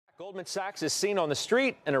Goldman Sachs is seen on the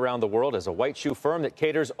street and around the world as a white shoe firm that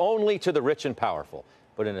caters only to the rich and powerful.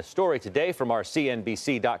 But in a story today from our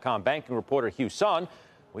CNBC.com banking reporter Hugh,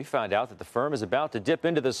 we found out that the firm is about to dip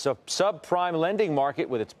into the subprime lending market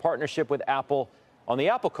with its partnership with Apple on the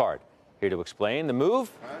Apple Card. Here to explain the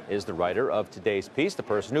move is the writer of today's piece. The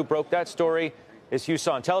person who broke that story is Hugh.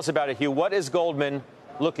 Tell us about it, Hugh. What is Goldman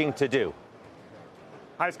looking to do?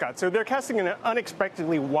 Hi, Scott. So they're casting an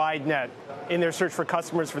unexpectedly wide net in their search for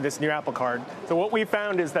customers for this new Apple Card. So what we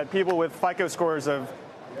found is that people with FICO scores of,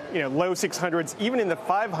 low 600s, even in the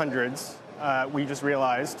 500s, we just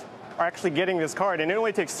realized, are actually getting this card. And it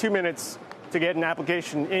only takes 2 minutes to get an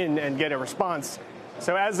application in and get a response.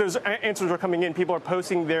 So as those answers are coming in, people are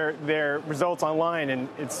posting their results online, and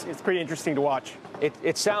it's pretty interesting to watch.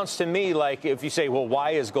 It sounds to me like if you say, well,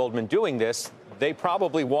 why is Goldman doing this? They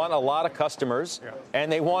probably want a lot of customers,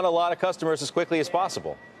 and they want a lot of customers as quickly as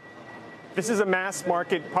possible. This is a mass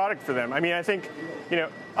market product for them. I mean, I think,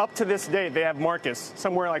 up to this day, they have Marcus,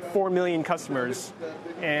 somewhere like 4 million customers.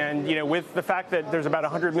 And, with the fact that there's about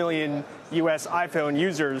 100 million U.S. iPhone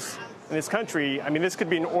users in this country, I mean, this could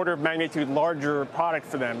be an order of magnitude larger product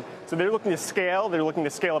for them. So they're looking to scale. They're looking to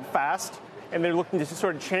scale up fast. And they're looking to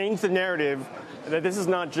sort of change the narrative that this is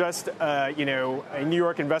not just, a New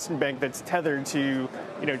York investment bank that's tethered to,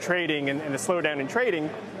 trading and the slowdown in trading,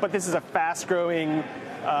 but this is a fast-growing,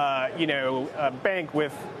 bank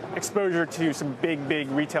with exposure to some big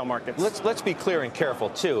retail markets. Let's be clear and careful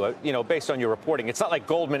too. Based on your reporting, it's not like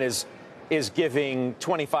Goldman is giving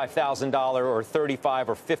 $25,000 or $35,000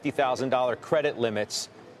 or $50,000 credit limits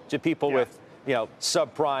to people with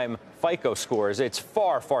subprime FICO scores. It's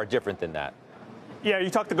far different than that. Yeah,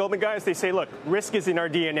 you talk to Goldman guys, they say, look, risk is in our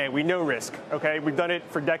DNA. We know risk, okay? We've done it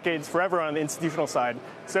for decades, forever on the institutional side.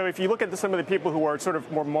 So if you look at some of the people who are sort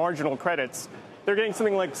of more marginal credits, they're getting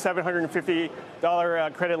something like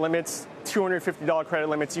 $750 credit limits, $250 credit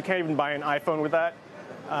limits. You can't even buy an iPhone with that,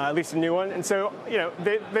 at least a new one. And so,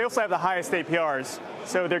 they also have the highest APRs,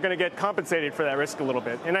 so they're going to get compensated for that risk a little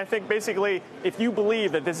bit. And I think basically, if you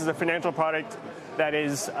believe that this is a financial product that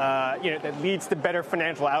is, that leads to better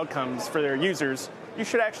financial outcomes for their users, you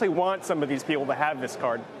should actually want some of these people to have this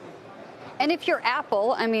card. And if you're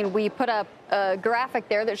Apple, I mean, we put up a graphic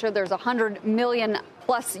there that showed there's 100 million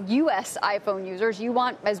plus U.S. iPhone users. You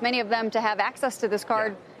want as many of them to have access to this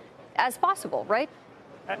card as possible, right?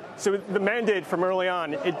 So the mandate from early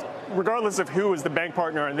on, regardless of who was the bank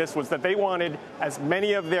partner on this, was that they wanted as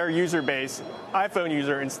many of their user base, iPhone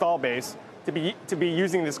user install base, to be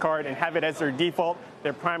using this card and have it as their default,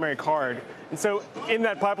 their primary card. And so in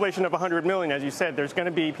that population of 100 million, as you said, there's going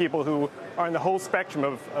to be people who are in the whole spectrum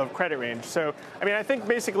of credit range. So, I mean, I think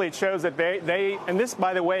basically it shows that they and this,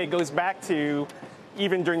 by the way, goes back to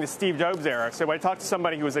even during the Steve Jobs era. So I talked to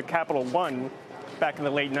somebody who was at Capital One back in the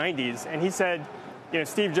late 90s, and he said,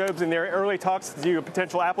 Steve Jobs in their early talks to do a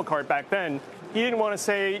potential Apple Card back then, he didn't want to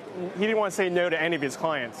say no to any of his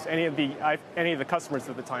clients, any of the customers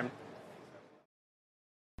at the time.